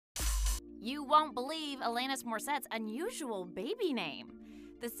You won't believe Alanis Morissette's unusual baby name.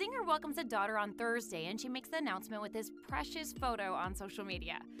 The singer welcomes a daughter on Thursday, and she makes the announcement with this precious photo on social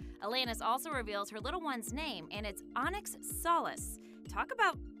media. Alanis also reveals her little one's name, and it's Onyx Solace. Talk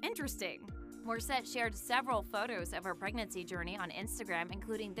about interesting. Morissette shared several photos of her pregnancy journey on Instagram,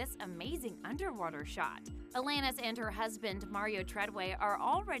 including this amazing underwater shot. Alanis and her husband, Mario Treadway, are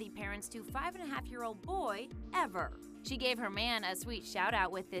already parents to 5.5-year-old boy, Ever. She gave her man a sweet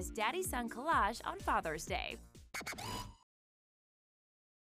shout-out with this daddy-son collage on Father's Day.